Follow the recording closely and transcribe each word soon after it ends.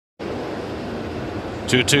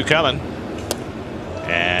2-2 coming.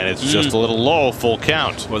 And it's just a little low, full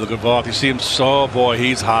count. With a good ball. You see him, oh boy,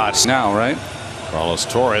 he's hot. Now, right? Carlos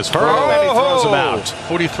Torres hurt him and he throws him out.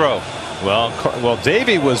 Who do you throw? Well,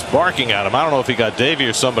 Davey was barking at him. I don't know if he got Davey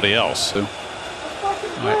or somebody else.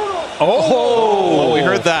 Oh, we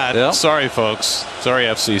heard that. Yep. Sorry, folks. Sorry,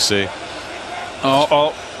 FCC.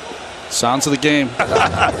 Sounds of the game.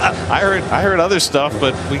 I heard other stuff,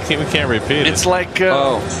 but we can't repeat it. It's like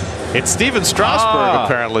it's Steven Strasburg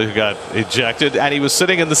apparently who got ejected, and he was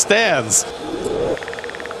sitting in the stands.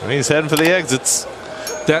 And he's heading for the exits.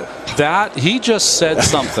 That he just said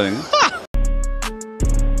something